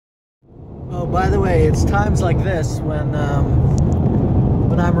Oh, by the way, it's times like this when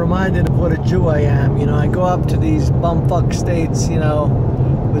I'm reminded of what a Jew I am. You know, I go up to these bumfuck states, you know,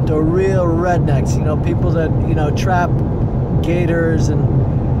 with the real rednecks, you know, people that, you know, trap gators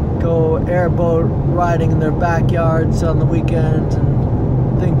and go airboat riding in their backyards on the weekends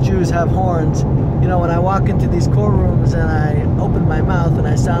and think Jews have horns. You know, when I walk into these courtrooms and I open my mouth and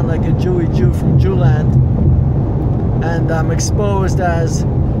I sound like a Jewy Jew from Jewland, and I'm exposed as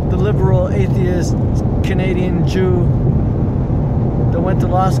the liberal atheist Canadian Jew that went to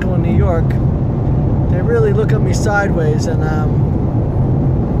law school in New York, they really look at me sideways, and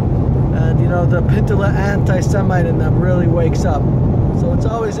you know, the Pintele anti-Semite in them really wakes up. So it's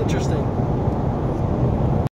always interesting.